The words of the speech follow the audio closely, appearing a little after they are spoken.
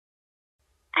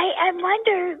I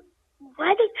wonder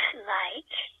what it's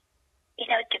like,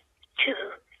 to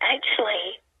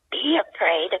actually be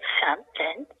afraid of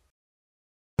something.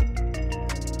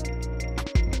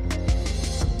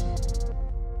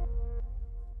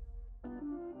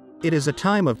 It is a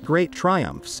time of great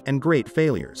triumphs and great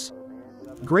failures,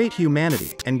 great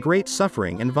humanity and great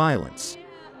suffering and violence.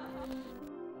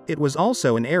 It was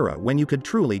also an era when you could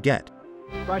truly get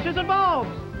brushes and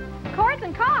bulbs, cords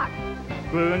and cocks,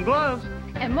 glue and gloves,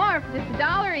 and more for just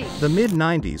 $1 each. The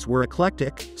mid-90s were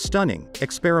eclectic, stunning,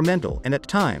 experimental, and at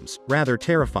times, rather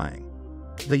terrifying.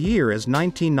 The year is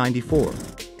 1994.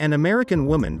 An American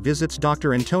woman visits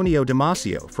Dr. Antonio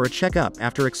Damasio for a checkup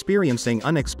after experiencing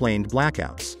unexplained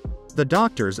blackouts. The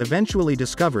doctors eventually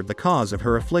discovered the cause of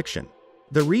her affliction.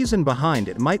 The reason behind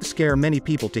it might scare many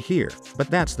people to hear,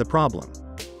 but that's the problem.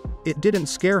 It didn't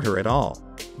scare her at all.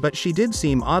 But she did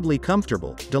seem oddly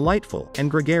comfortable, delightful,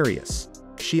 and gregarious.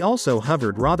 She also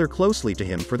hovered rather closely to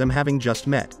him for them having just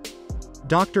met.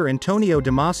 Dr. Antonio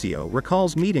Damasio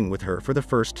recalls meeting with her for the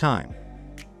first time.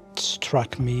 It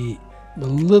struck me a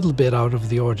little bit out of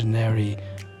the ordinary.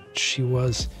 She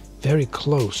was very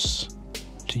close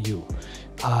to you.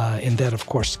 And that, of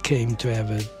course, came to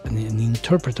have an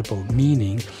interpretable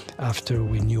meaning after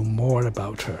we knew more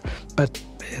about her. But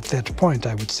at that point,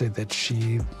 I would say that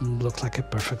she looked like a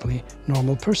perfectly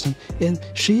normal person. And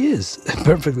she is a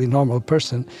perfectly normal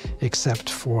person, except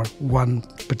for one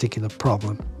particular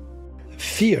problem.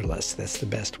 Fearless, that's the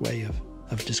best way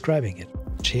of describing it.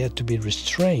 She had to be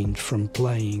restrained from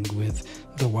playing with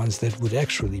the ones that would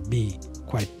actually be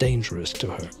quite dangerous to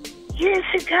her. Years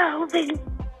ago,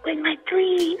 when my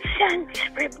 3 sons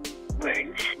were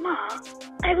small,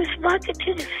 I was walking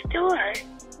to the store,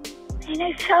 and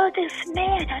I saw this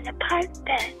man on a park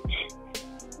bench.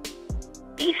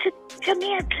 He said, "Come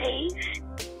here, please."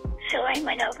 So I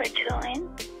went over to him.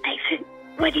 I said,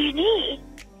 "What do you need?"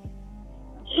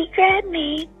 He grabbed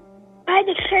me by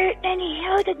the shirt and he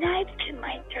held a knife to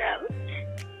my throat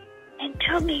and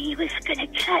told me he was going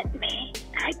to cut me.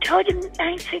 I told him,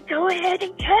 I said, "Go ahead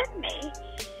and cut me."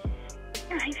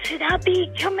 I said, "I'll be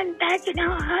coming back and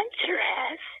I'll hunt your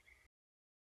ass."